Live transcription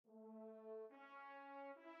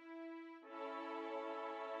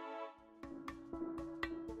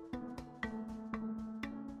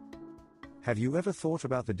Have you ever thought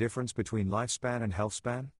about the difference between lifespan and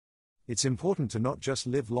healthspan? It's important to not just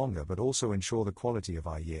live longer but also ensure the quality of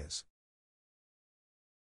our years.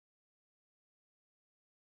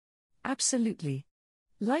 Absolutely.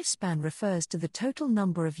 Lifespan refers to the total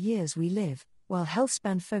number of years we live, while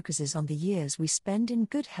healthspan focuses on the years we spend in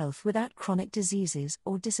good health without chronic diseases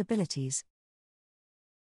or disabilities.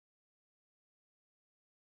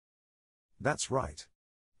 That's right.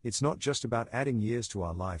 It's not just about adding years to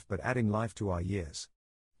our life but adding life to our years.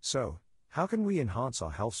 So, how can we enhance our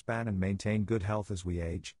health span and maintain good health as we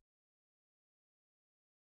age?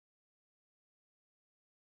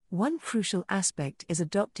 One crucial aspect is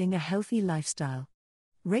adopting a healthy lifestyle.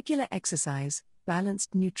 Regular exercise,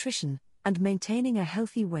 balanced nutrition, and maintaining a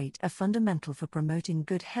healthy weight are fundamental for promoting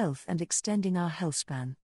good health and extending our health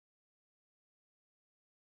span.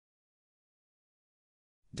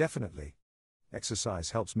 Definitely.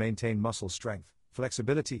 Exercise helps maintain muscle strength,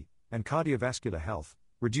 flexibility, and cardiovascular health,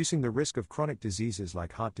 reducing the risk of chronic diseases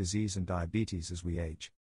like heart disease and diabetes as we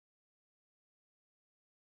age.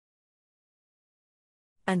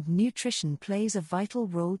 And nutrition plays a vital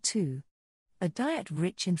role too. A diet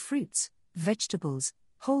rich in fruits, vegetables,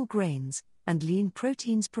 whole grains, and lean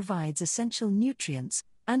proteins provides essential nutrients,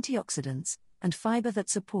 antioxidants, and fiber that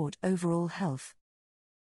support overall health.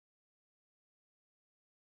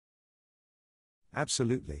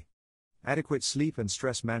 Absolutely. Adequate sleep and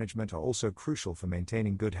stress management are also crucial for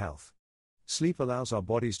maintaining good health. Sleep allows our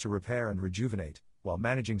bodies to repair and rejuvenate, while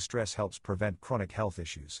managing stress helps prevent chronic health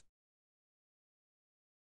issues.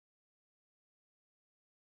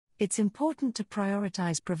 It's important to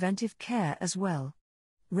prioritize preventive care as well.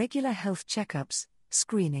 Regular health checkups,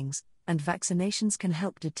 screenings, and vaccinations can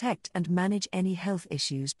help detect and manage any health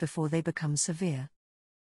issues before they become severe.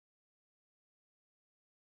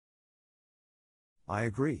 I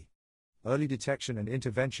agree. Early detection and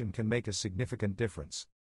intervention can make a significant difference.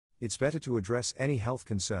 It's better to address any health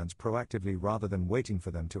concerns proactively rather than waiting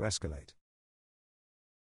for them to escalate.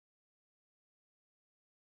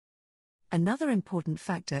 Another important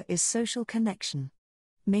factor is social connection.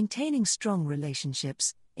 Maintaining strong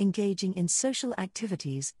relationships, engaging in social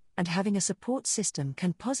activities, and having a support system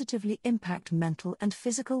can positively impact mental and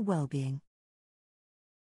physical well-being.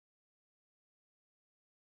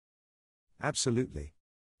 Absolutely.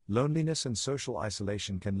 Loneliness and social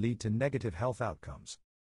isolation can lead to negative health outcomes.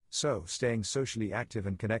 So, staying socially active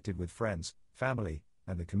and connected with friends, family,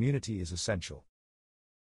 and the community is essential.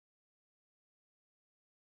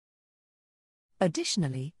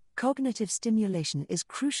 Additionally, cognitive stimulation is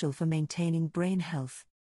crucial for maintaining brain health.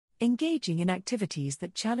 Engaging in activities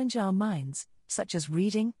that challenge our minds, such as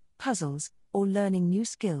reading, puzzles, or learning new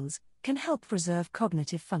skills, can help preserve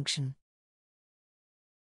cognitive function.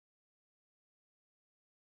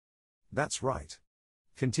 That's right.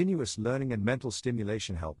 Continuous learning and mental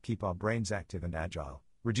stimulation help keep our brains active and agile,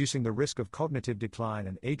 reducing the risk of cognitive decline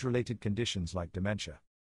and age-related conditions like dementia.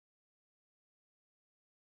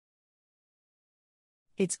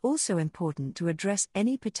 It's also important to address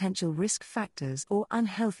any potential risk factors or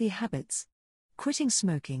unhealthy habits. Quitting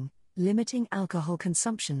smoking, limiting alcohol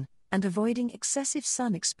consumption, and avoiding excessive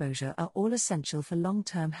sun exposure are all essential for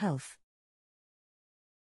long-term health.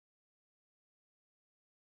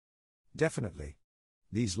 Definitely.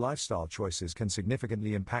 These lifestyle choices can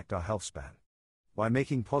significantly impact our health span. By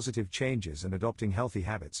making positive changes and adopting healthy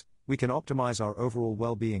habits, we can optimize our overall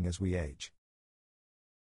well-being as we age.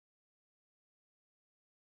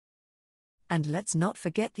 And let's not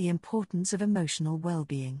forget the importance of emotional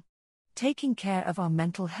well-being. Taking care of our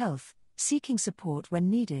mental health, seeking support when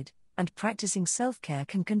needed, and practicing self-care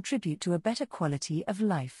can contribute to a better quality of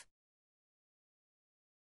life.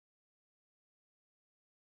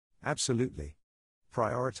 Absolutely.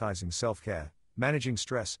 Prioritizing self-care, managing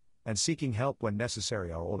stress, and seeking help when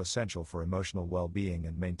necessary are all essential for emotional well-being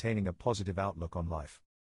and maintaining a positive outlook on life.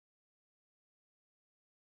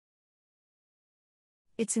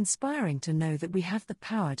 It's inspiring to know that we have the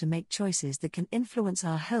power to make choices that can influence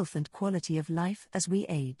our health and quality of life as we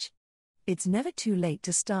age. It's never too late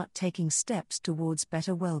to start taking steps towards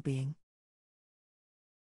better well-being.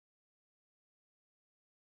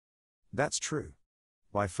 That's true.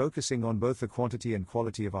 By focusing on both the quantity and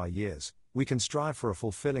quality of our years, we can strive for a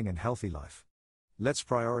fulfilling and healthy life. Let's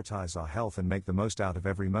prioritize our health and make the most out of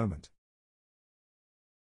every moment.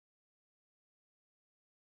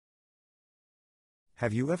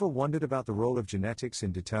 Have you ever wondered about the role of genetics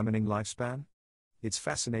in determining lifespan? It's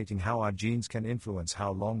fascinating how our genes can influence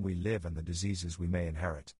how long we live and the diseases we may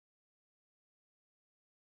inherit.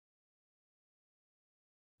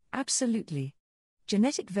 Absolutely.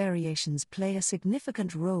 Genetic variations play a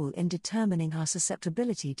significant role in determining our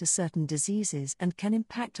susceptibility to certain diseases and can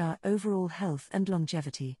impact our overall health and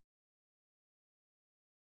longevity.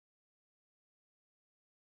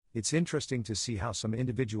 It's interesting to see how some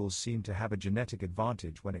individuals seem to have a genetic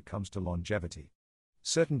advantage when it comes to longevity.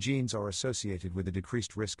 Certain genes are associated with a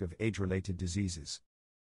decreased risk of age-related diseases.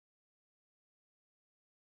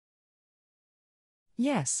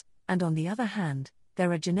 Yes, and on the other hand,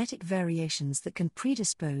 there are genetic variations that can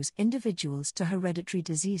predispose individuals to hereditary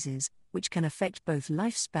diseases, which can affect both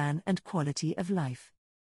lifespan and quality of life.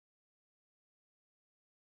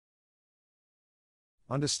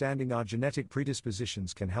 Understanding our genetic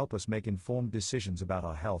predispositions can help us make informed decisions about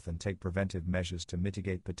our health and take preventive measures to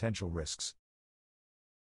mitigate potential risks.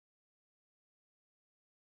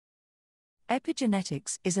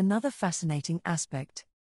 Epigenetics is another fascinating aspect.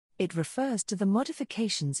 It refers to the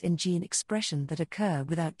modifications in gene expression that occur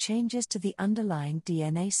without changes to the underlying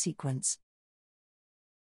DNA sequence.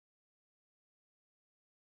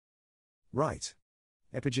 Right.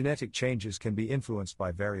 Epigenetic changes can be influenced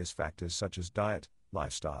by various factors such as diet,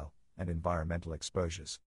 lifestyle, and environmental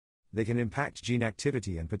exposures. They can impact gene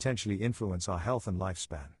activity and potentially influence our health and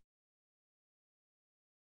lifespan.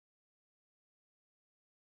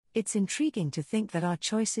 It's intriguing to think that our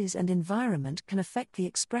choices and environment can affect the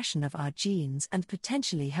expression of our genes and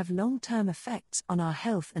potentially have long-term effects on our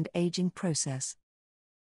health and aging process.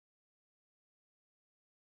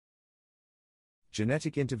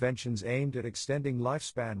 Genetic interventions aimed at extending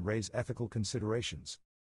lifespan raise ethical considerations.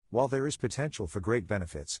 While there is potential for great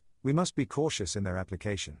benefits, we must be cautious in their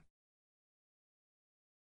application.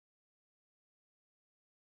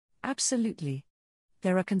 Absolutely.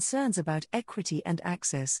 There are concerns about equity and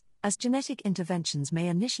access, as genetic interventions may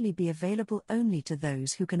initially be available only to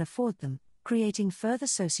those who can afford them, creating further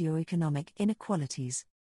socioeconomic inequalities.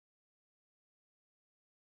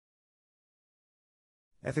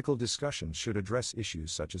 Ethical discussions should address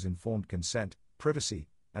issues such as informed consent, privacy,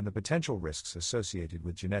 and the potential risks associated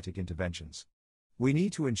with genetic interventions. We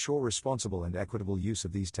need to ensure responsible and equitable use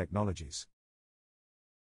of these technologies.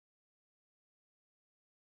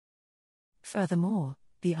 Furthermore,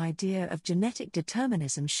 the idea of genetic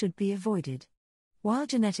determinism should be avoided. While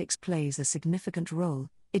genetics plays a significant role,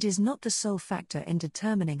 it is not the sole factor in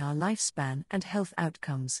determining our lifespan and health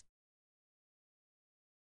outcomes.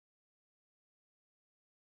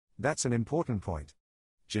 That's an important point.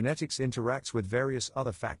 Genetics interacts with various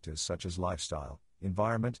other factors such as lifestyle,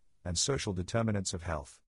 environment, and social determinants of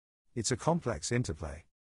health. It's a complex interplay.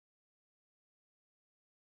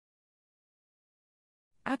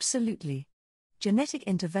 Absolutely. Genetic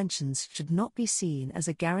interventions should not be seen as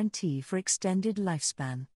a guarantee for extended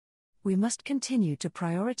lifespan. We must continue to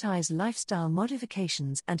prioritize lifestyle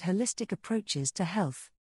modifications and holistic approaches to health.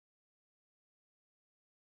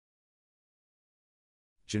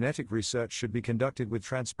 Genetic research should be conducted with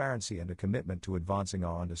transparency and a commitment to advancing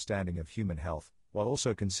our understanding of human health, while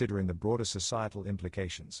also considering the broader societal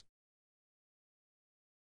implications.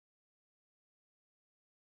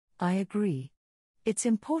 I agree. It's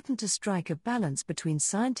important to strike a balance between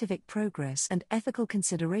scientific progress and ethical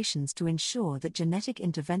considerations to ensure that genetic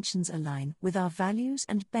interventions align with our values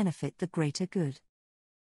and benefit the greater good.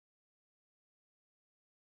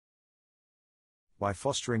 By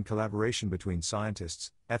fostering collaboration between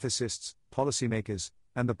scientists, ethicists, policymakers,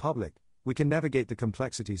 and the public, we can navigate the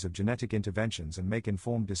complexities of genetic interventions and make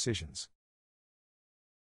informed decisions.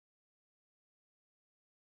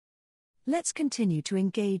 Let's continue to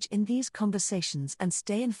engage in these conversations and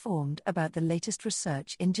stay informed about the latest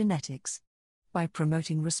research in genetics. By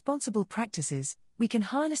promoting responsible practices, we can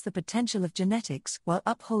harness the potential of genetics while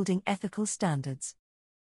upholding ethical standards.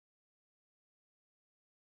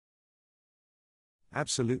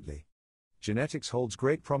 Absolutely. Genetics holds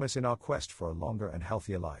great promise in our quest for a longer and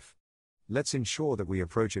healthier life. Let's ensure that we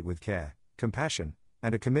approach it with care, compassion,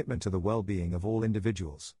 and a commitment to the well-being of all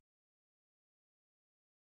individuals.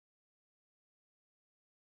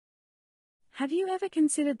 Have you ever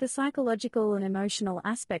considered the psychological and emotional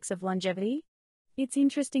aspects of longevity? It's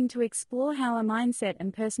interesting to explore how our mindset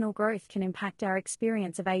and personal growth can impact our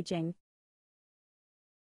experience of aging.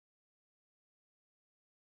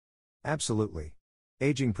 Absolutely.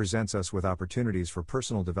 Aging presents us with opportunities for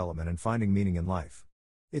personal development and finding meaning in life.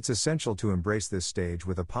 It's essential to embrace this stage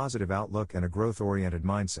with a positive outlook and a growth-oriented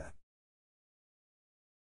mindset.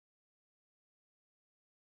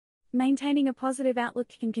 Maintaining a positive outlook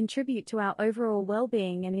can contribute to our overall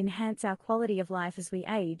well-being and enhance our quality of life as we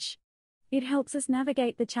age. It helps us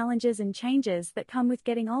navigate the challenges and changes that come with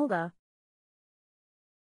getting older.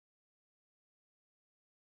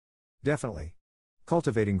 Definitely.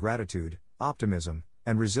 Cultivating gratitude, Optimism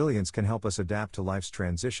and resilience can help us adapt to life's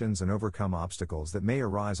transitions and overcome obstacles that may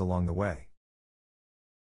arise along the way.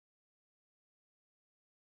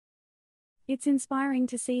 It's inspiring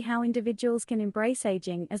to see how individuals can embrace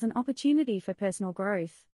aging as an opportunity for personal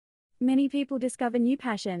growth. Many people discover new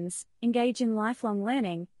passions, engage in lifelong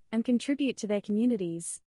learning, and contribute to their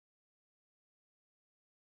communities.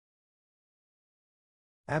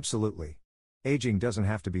 Absolutely. Aging doesn't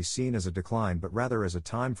have to be seen as a decline but rather as a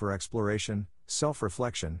time for exploration,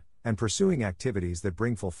 self-reflection, and pursuing activities that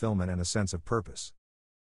bring fulfillment and a sense of purpose.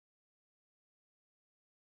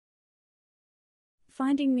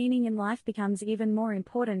 Finding meaning in life becomes even more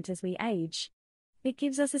important as we age. It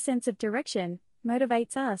gives us a sense of direction,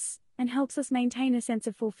 motivates us, and helps us maintain a sense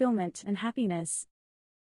of fulfillment and happiness.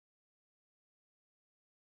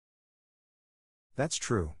 That's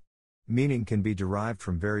true. Meaning can be derived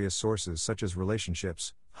from various sources such as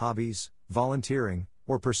relationships, hobbies, volunteering,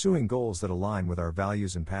 or pursuing goals that align with our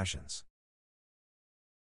values and passions.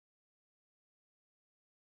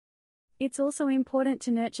 It's also important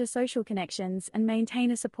to nurture social connections and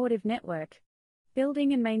maintain a supportive network.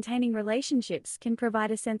 Building and maintaining relationships can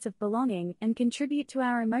provide a sense of belonging and contribute to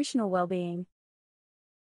our emotional well-being.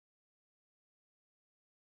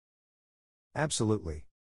 Absolutely.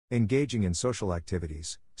 Engaging in social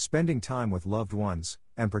activities, spending time with loved ones,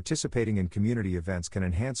 and participating in community events can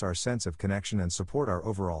enhance our sense of connection and support our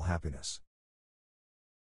overall happiness.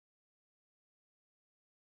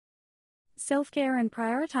 Self-care and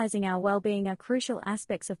prioritizing our well-being are crucial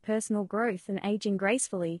aspects of personal growth and aging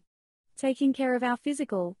gracefully. Taking care of our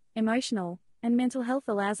physical, emotional, and mental health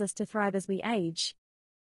allows us to thrive as we age.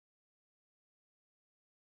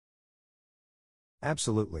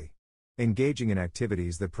 Absolutely. Engaging in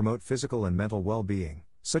activities that promote physical and mental well-being,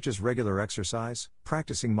 such as regular exercise,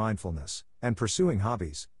 practicing mindfulness, and pursuing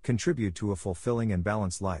hobbies, contribute to a fulfilling and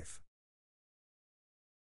balanced life.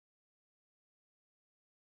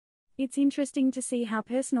 It's interesting to see how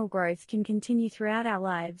personal growth can continue throughout our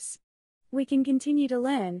lives. We can continue to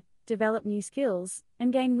learn, develop new skills,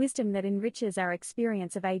 and gain wisdom that enriches our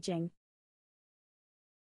experience of aging.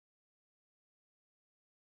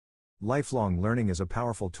 Lifelong learning is a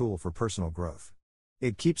powerful tool for personal growth.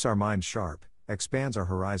 It keeps our minds sharp, expands our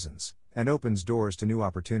horizons, and opens doors to new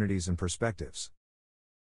opportunities and perspectives.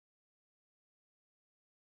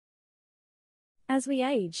 As we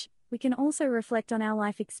age, we can also reflect on our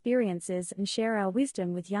life experiences and share our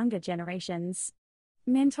wisdom with younger generations.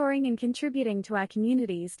 Mentoring and contributing to our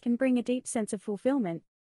communities can bring a deep sense of fulfillment.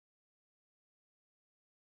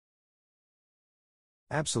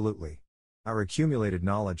 Absolutely. Our accumulated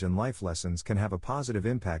knowledge and life lessons can have a positive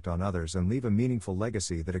impact on others and leave a meaningful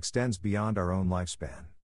legacy that extends beyond our own lifespan.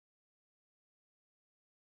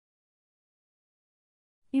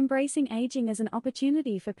 Embracing aging as an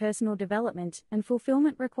opportunity for personal development and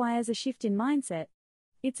fulfillment requires a shift in mindset.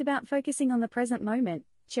 It's about focusing on the present moment,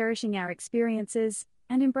 cherishing our experiences,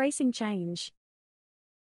 and embracing change.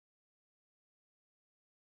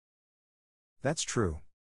 That's true.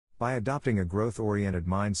 By adopting a growth-oriented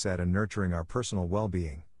mindset and nurturing our personal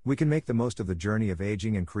well-being, we can make the most of the journey of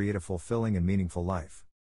aging and create a fulfilling and meaningful life.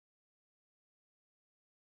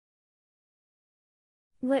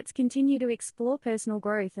 Let's continue to explore personal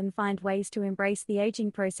growth and find ways to embrace the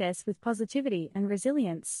aging process with positivity and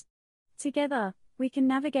resilience. Together, we can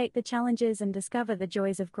navigate the challenges and discover the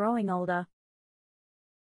joys of growing older.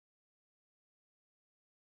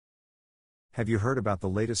 Have you heard about the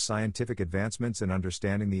latest scientific advancements in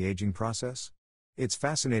understanding the aging process? It's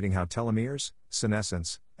fascinating how telomeres,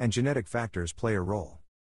 senescence, and genetic factors play a role.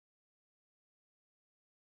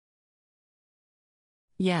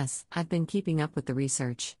 Yes, I've been keeping up with the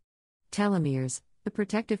research. Telomeres, the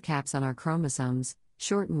protective caps on our chromosomes,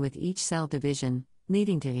 shorten with each cell division,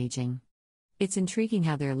 leading to aging. It's intriguing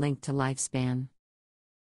how they're linked to lifespan.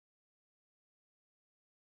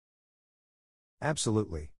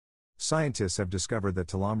 Absolutely. Scientists have discovered that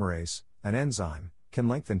telomerase, an enzyme, can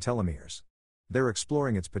lengthen telomeres. They're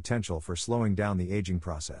exploring its potential for slowing down the aging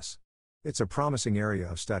process. It's a promising area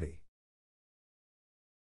of study.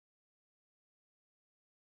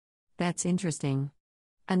 That's interesting.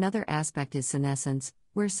 Another aspect is senescence,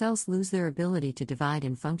 where cells lose their ability to divide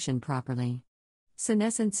and function properly.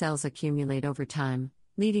 Senescent cells accumulate over time,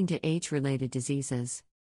 leading to age-related diseases.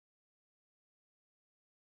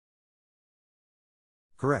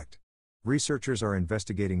 Correct. Researchers are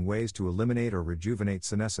investigating ways to eliminate or rejuvenate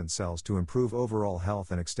senescent cells to improve overall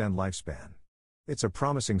health and extend lifespan. It's a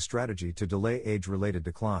promising strategy to delay age-related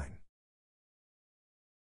decline.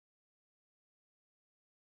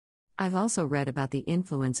 I've also read about the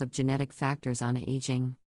influence of genetic factors on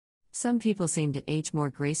aging. Some people seem to age more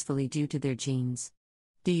gracefully due to their genes.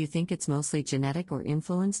 Do you think it's mostly genetic or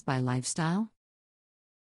influenced by lifestyle?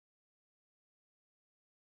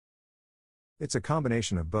 It's a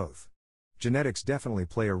combination of both. Genetics definitely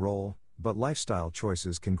play a role, but lifestyle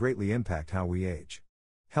choices can greatly impact how we age.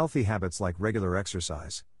 Healthy habits like regular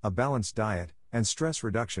exercise, a balanced diet, and stress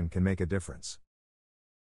reduction can make a difference.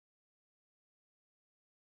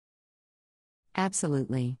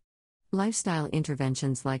 Absolutely. Lifestyle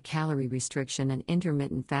interventions like calorie restriction and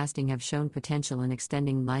intermittent fasting have shown potential in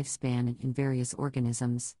extending lifespan in various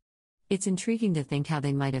organisms. It's intriguing to think how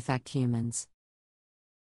they might affect humans.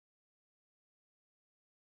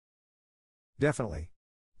 Definitely.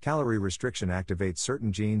 Calorie restriction activates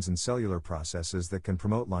certain genes and cellular processes that can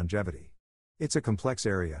promote longevity. It's a complex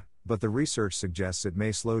area, but the research suggests it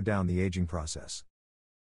may slow down the aging process.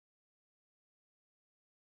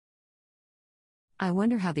 I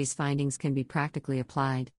wonder how these findings can be practically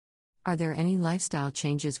applied. Are there any lifestyle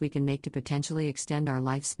changes we can make to potentially extend our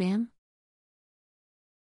lifespan?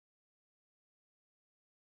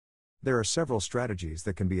 There are several strategies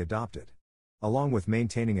that can be adopted. Along with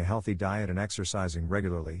maintaining a healthy diet and exercising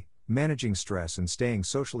regularly, managing stress and staying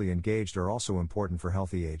socially engaged are also important for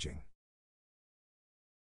healthy aging.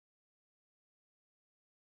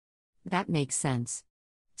 That makes sense.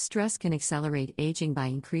 Stress can accelerate aging by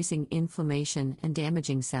increasing inflammation and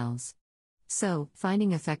damaging cells. So,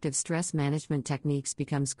 finding effective stress management techniques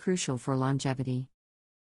becomes crucial for longevity.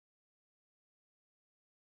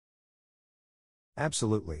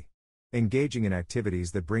 Absolutely. Engaging in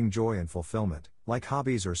activities that bring joy and fulfillment, like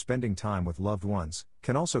hobbies or spending time with loved ones,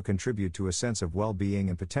 can also contribute to a sense of well-being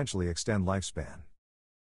and potentially extend lifespan.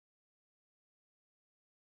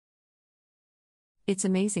 It's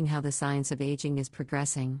amazing how the science of aging is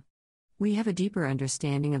progressing. We have a deeper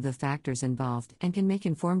understanding of the factors involved and can make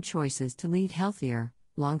informed choices to lead healthier,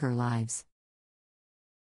 longer lives.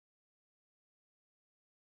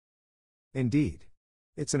 Indeed.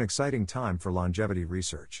 It's an exciting time for longevity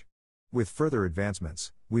research. With further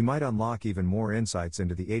advancements, we might unlock even more insights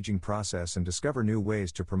into the aging process and discover new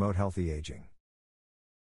ways to promote healthy aging.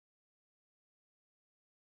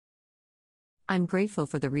 I'm grateful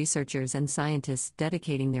for the researchers and scientists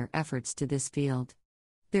dedicating their efforts to this field.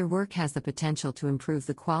 Their work has the potential to improve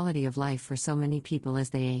the quality of life for so many people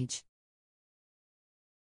as they age.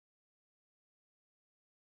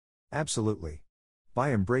 Absolutely.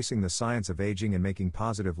 By embracing the science of aging and making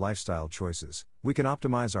positive lifestyle choices, we can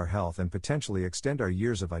optimize our health and potentially extend our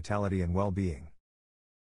years of vitality and well-being.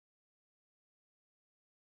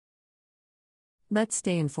 Let's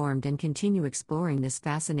stay informed and continue exploring this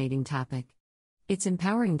fascinating topic. It's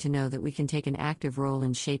empowering to know that we can take an active role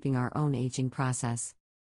in shaping our own aging process.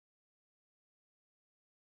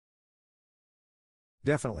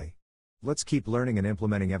 Definitely. Let's keep learning and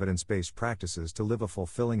implementing evidence-based practices to live a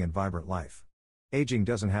fulfilling and vibrant life. Aging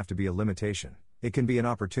doesn't have to be a limitation, it can be an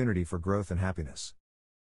opportunity for growth and happiness.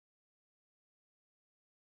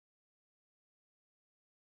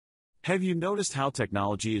 Have you noticed how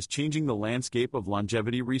technology is changing the landscape of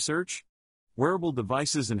longevity research? Wearable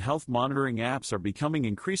devices and health monitoring apps are becoming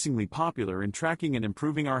increasingly popular in tracking and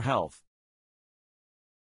improving our health.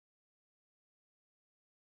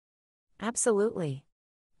 Absolutely.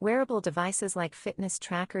 Wearable devices like fitness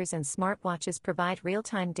trackers and smartwatches provide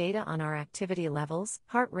real-time data on our activity levels,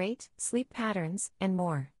 heart rate, sleep patterns, and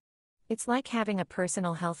more. It's like having a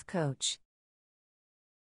personal health coach.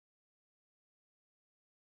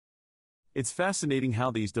 It's fascinating how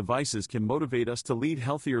these devices can motivate us to lead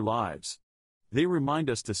healthier lives. They remind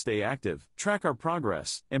us to stay active, track our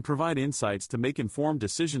progress, and provide insights to make informed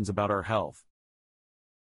decisions about our health.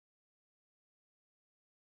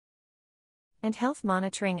 And health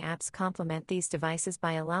monitoring apps complement these devices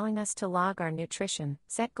by allowing us to log our nutrition,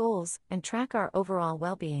 set goals, and track our overall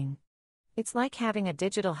well-being. It's like having a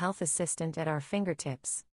digital health assistant at our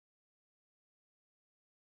fingertips.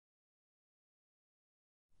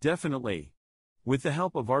 Definitely. With the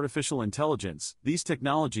help of artificial intelligence, these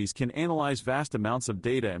technologies can analyze vast amounts of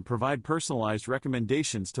data and provide personalized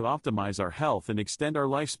recommendations to optimize our health and extend our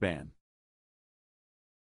lifespan.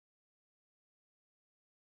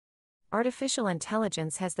 Artificial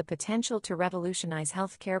intelligence has the potential to revolutionize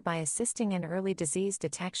healthcare by assisting in early disease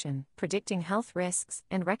detection, predicting health risks,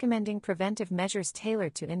 and recommending preventive measures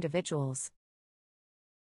tailored to individuals.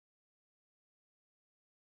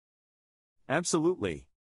 Absolutely.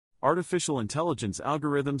 Artificial intelligence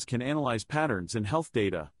algorithms can analyze patterns in health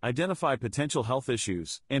data, identify potential health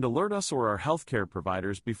issues, and alert us or our healthcare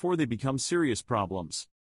providers before they become serious problems.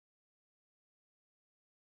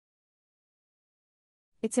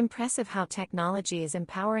 It's impressive how technology is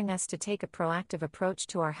empowering us to take a proactive approach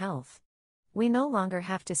to our health. We no longer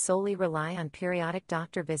have to solely rely on periodic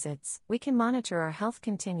doctor visits, we can monitor our health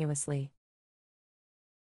continuously.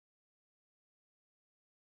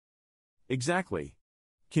 Exactly.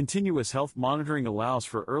 Continuous health monitoring allows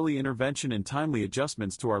for early intervention and timely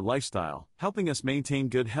adjustments to our lifestyle, helping us maintain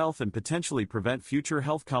good health and potentially prevent future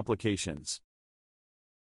health complications.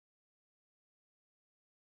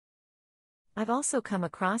 I've also come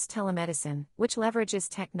across telemedicine, which leverages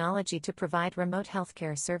technology to provide remote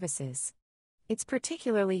healthcare services. It's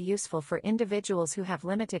particularly useful for individuals who have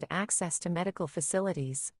limited access to medical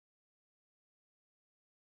facilities.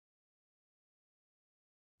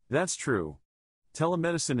 That's true.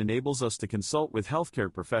 Telemedicine enables us to consult with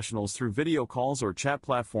healthcare professionals through video calls or chat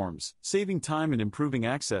platforms, saving time and improving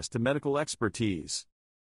access to medical expertise.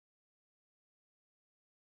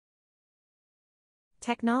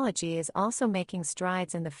 Technology is also making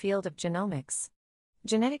strides in the field of genomics.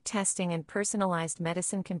 Genetic testing and personalized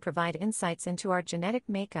medicine can provide insights into our genetic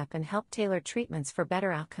makeup and help tailor treatments for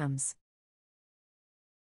better outcomes.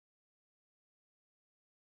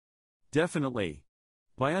 Definitely.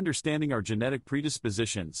 By understanding our genetic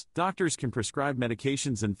predispositions, doctors can prescribe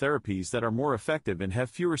medications and therapies that are more effective and have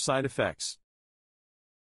fewer side effects.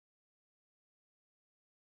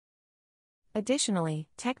 Additionally,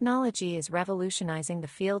 technology is revolutionizing the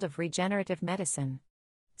field of regenerative medicine.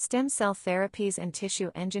 Stem cell therapies and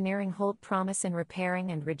tissue engineering hold promise in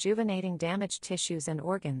repairing and rejuvenating damaged tissues and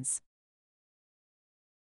organs.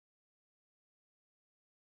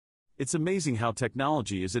 It's amazing how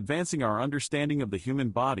technology is advancing our understanding of the human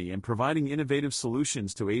body and providing innovative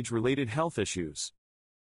solutions to age-related health issues.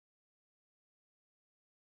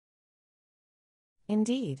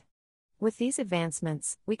 Indeed. With these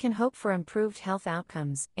advancements, we can hope for improved health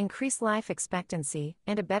outcomes, increased life expectancy,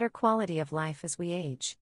 and a better quality of life as we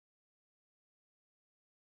age.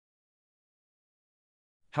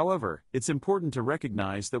 However, it's important to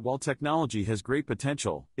recognize that while technology has great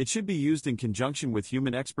potential, it should be used in conjunction with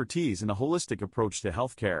human expertise and a holistic approach to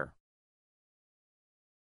healthcare.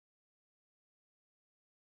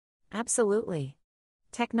 Absolutely.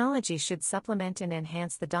 Technology should supplement and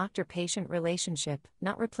enhance the doctor-patient relationship,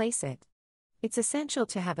 not replace it. It's essential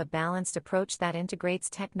to have a balanced approach that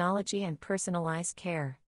integrates technology and personalized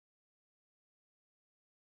care.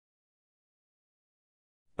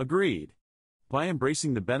 Agreed. By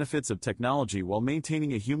embracing the benefits of technology while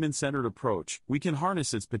maintaining a human-centered approach, we can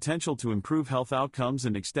harness its potential to improve health outcomes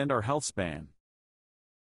and extend our health span.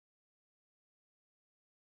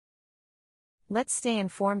 Let's stay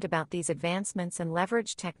informed about these advancements and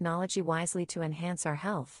leverage technology wisely to enhance our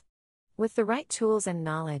health. With the right tools and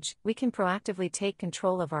knowledge, we can proactively take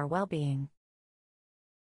control of our well-being.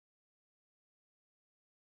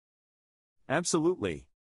 Absolutely.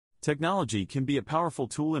 Technology can be a powerful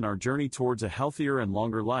tool in our journey towards a healthier and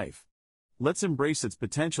longer life. Let's embrace its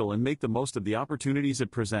potential and make the most of the opportunities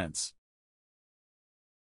it presents.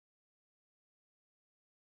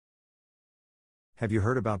 Have you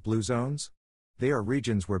heard about blue zones? They are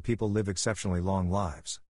regions where people live exceptionally long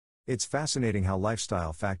lives. It's fascinating how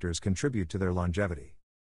lifestyle factors contribute to their longevity.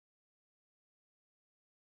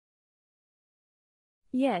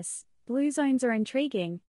 Yes, blue zones are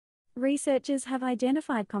intriguing. Researchers have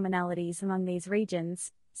identified commonalities among these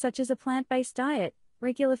regions, such as a plant-based diet,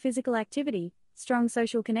 regular physical activity, strong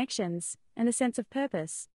social connections, and a sense of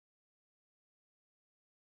purpose.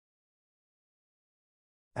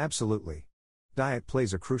 Absolutely. Diet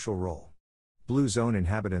plays a crucial role. Blue zone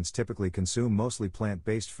inhabitants typically consume mostly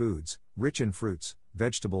plant-based foods, rich in fruits,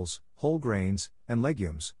 vegetables, whole grains, and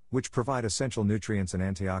legumes, which provide essential nutrients and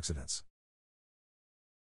antioxidants.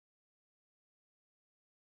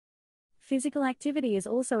 Physical activity is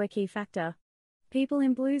also a key factor. People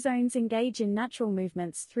in blue zones engage in natural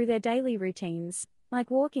movements through their daily routines, like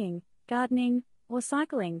walking, gardening, or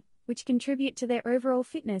cycling, which contribute to their overall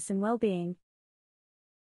fitness and well-being.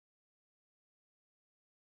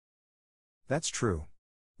 That's true.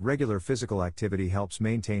 Regular physical activity helps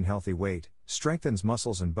maintain healthy weight, strengthens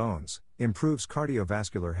muscles and bones, improves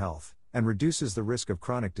cardiovascular health, and reduces the risk of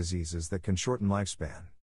chronic diseases that can shorten lifespan.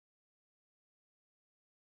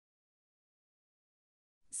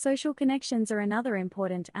 Social connections are another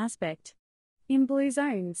important aspect. In blue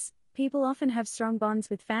zones, people often have strong bonds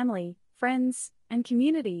with family, friends, and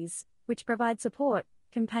communities, which provide support,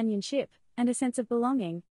 companionship, and a sense of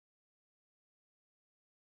belonging.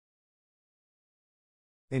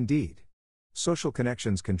 Indeed. Social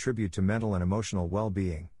connections contribute to mental and emotional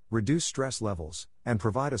well-being, reduce stress levels, and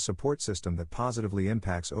provide a support system that positively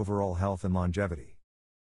impacts overall health and longevity.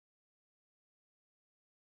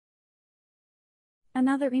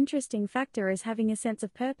 Another interesting factor is having a sense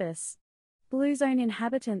of purpose. Blue zone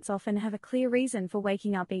inhabitants often have a clear reason for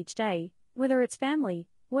waking up each day, whether it's family,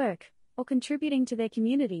 work, or contributing to their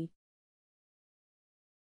community.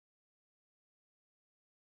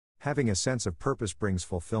 Having a sense of purpose brings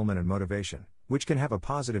fulfillment and motivation, which can have a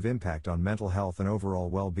positive impact on mental health and overall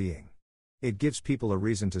well-being. It gives people a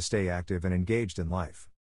reason to stay active and engaged in life.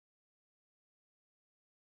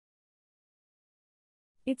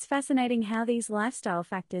 It's fascinating how these lifestyle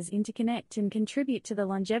factors interconnect and contribute to the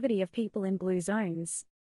longevity of people in blue zones.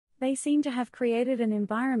 They seem to have created an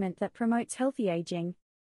environment that promotes healthy aging.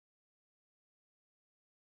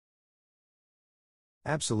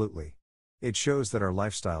 Absolutely. It shows that our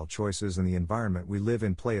lifestyle choices and the environment we live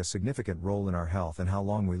in play a significant role in our health and how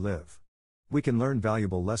long we live. We can learn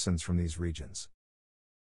valuable lessons from these regions.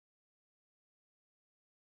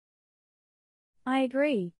 I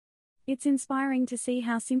agree. It's inspiring to see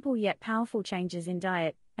how simple yet powerful changes in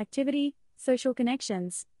diet, activity, social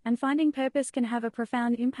connections, and finding purpose can have a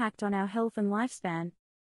profound impact on our health and lifespan.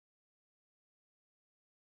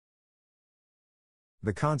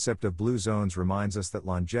 The concept of blue zones reminds us that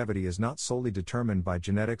longevity is not solely determined by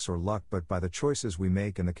genetics or luck but by the choices we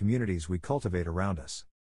make and the communities we cultivate around us.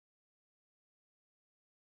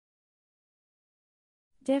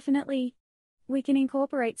 Definitely. We can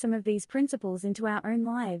incorporate some of these principles into our own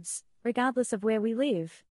lives, regardless of where we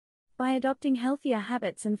live. By adopting healthier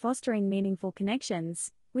habits and fostering meaningful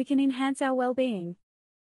connections, we can enhance our well-being.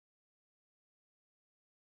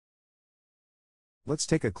 Let's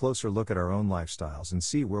take a closer look at our own lifestyles and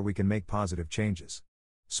see where we can make positive changes.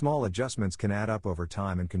 Small adjustments can add up over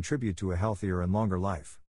time and contribute to a healthier and longer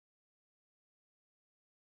life.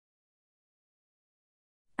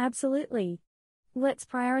 Absolutely. Let's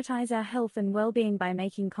prioritize our health and well-being by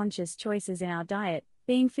making conscious choices in our diet,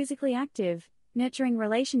 being physically active, nurturing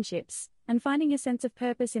relationships, and finding a sense of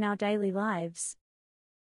purpose in our daily lives.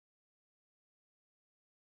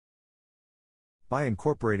 By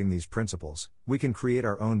incorporating these principles, we can create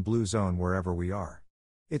our own blue zone wherever we are.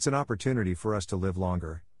 It's an opportunity for us to live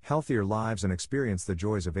longer, healthier lives and experience the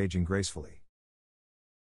joys of aging gracefully.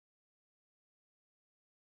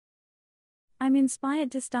 I'm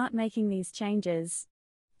inspired to start making these changes.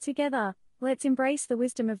 Together, let's embrace the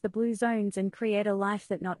wisdom of the blue zones and create a life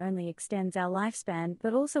that not only extends our lifespan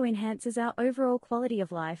but also enhances our overall quality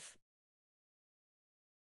of life.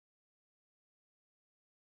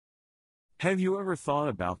 Have you ever thought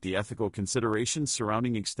about the ethical considerations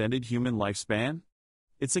surrounding extended human lifespan?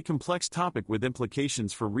 It's a complex topic with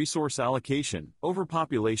implications for resource allocation,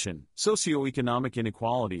 overpopulation, socioeconomic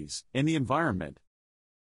inequalities, and the environment.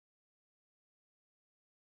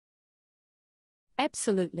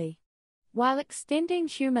 Absolutely. While extending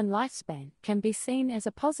human lifespan can be seen as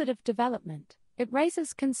a positive development, it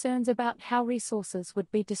raises concerns about how resources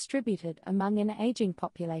would be distributed among an aging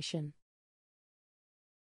population.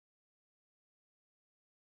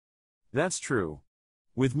 That's true.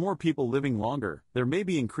 With more people living longer, there may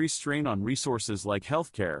be increased strain on resources like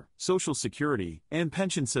healthcare, social security, and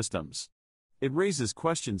pension systems. It raises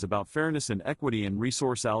questions about fairness and equity in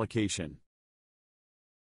resource allocation.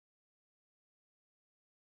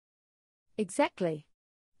 Exactly.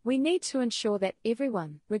 We need to ensure that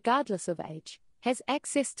everyone, regardless of age, has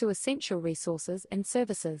access to essential resources and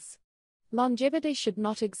services. Longevity should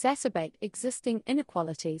not exacerbate existing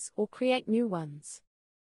inequalities or create new ones.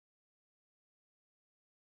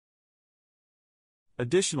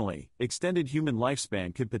 Additionally, extended human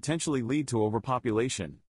lifespan could potentially lead to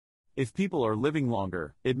overpopulation. If people are living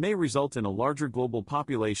longer, it may result in a larger global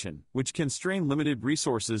population, which can strain limited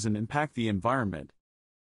resources and impact the environment.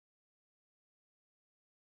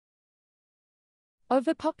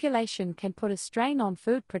 Overpopulation can put a strain on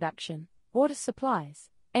food production, water supplies,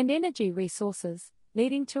 and energy resources,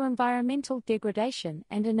 leading to environmental degradation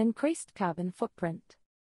and an increased carbon footprint.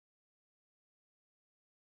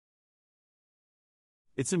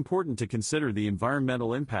 It's important to consider the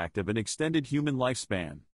environmental impact of an extended human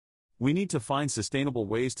lifespan. We need to find sustainable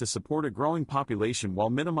ways to support a growing population while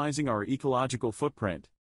minimizing our ecological footprint.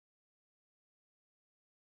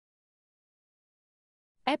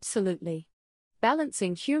 Absolutely.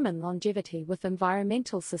 Balancing human longevity with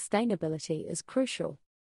environmental sustainability is crucial.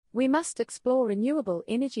 We must explore renewable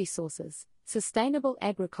energy sources, sustainable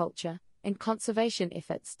agriculture, and conservation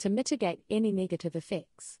efforts to mitigate any negative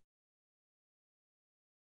effects.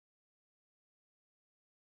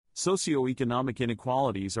 Socioeconomic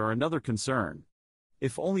inequalities are another concern.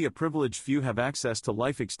 If only a privileged few have access to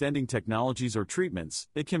life-extending technologies or treatments,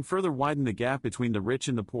 it can further widen the gap between the rich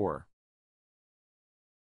and the poor.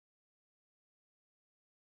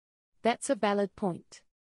 That's a valid point.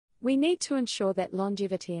 We need to ensure that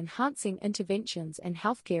longevity-enhancing interventions and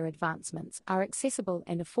healthcare advancements are accessible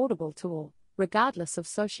and affordable to all, regardless of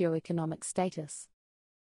socioeconomic status.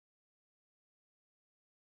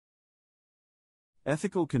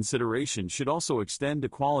 Ethical consideration should also extend to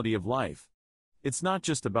quality of life. It's not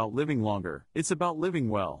just about living longer, it's about living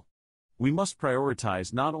well. We must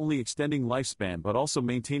prioritize not only extending lifespan but also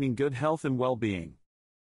maintaining good health and well-being.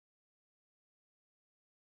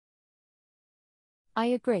 I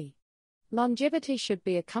agree. Longevity should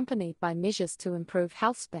be accompanied by measures to improve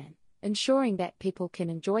healthspan, ensuring that people can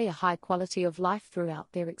enjoy a high quality of life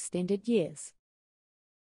throughout their extended years.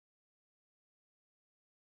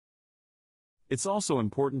 It's also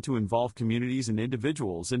important to involve communities and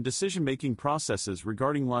individuals in decision-making processes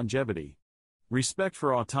regarding longevity. Respect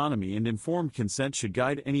for autonomy and informed consent should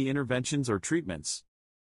guide any interventions or treatments.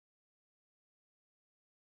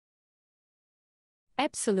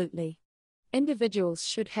 Absolutely. Individuals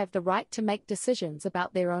should have the right to make decisions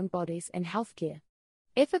about their own bodies and healthcare.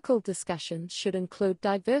 Ethical discussions should include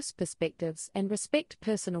diverse perspectives and respect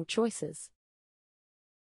personal choices.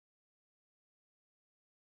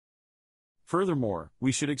 Furthermore,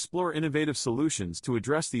 we should explore innovative solutions to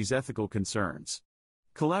address these ethical concerns.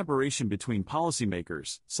 Collaboration between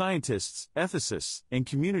policymakers, scientists, ethicists, and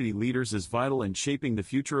community leaders is vital in shaping the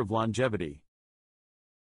future of longevity.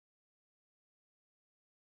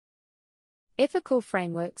 Ethical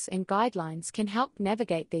frameworks and guidelines can help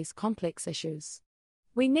navigate these complex issues.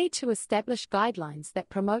 We need to establish guidelines that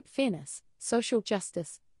promote fairness, social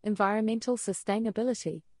justice, environmental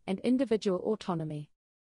sustainability, and individual autonomy.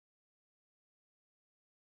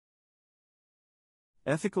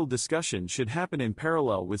 Ethical discussion should happen in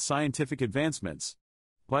parallel with scientific advancements.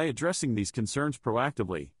 By addressing these concerns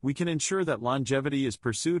proactively, we can ensure that longevity is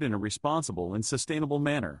pursued in a responsible and sustainable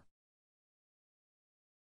manner.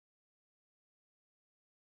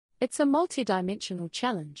 It's a multidimensional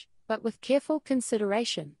challenge, but with careful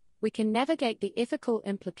consideration, we can navigate the ethical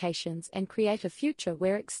implications and create a future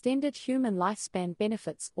where extended human lifespan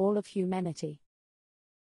benefits all of humanity.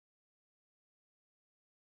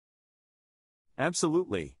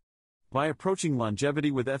 Absolutely. By approaching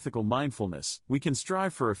longevity with ethical mindfulness, we can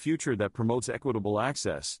strive for a future that promotes equitable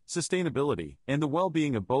access, sustainability, and the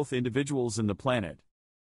well-being of both individuals and the planet.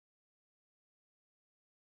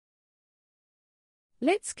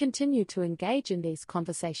 Let's continue to engage in these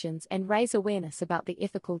conversations and raise awareness about the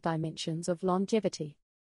ethical dimensions of longevity.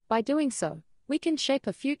 By doing so, we can shape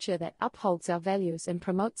a future that upholds our values and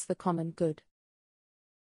promotes the common good.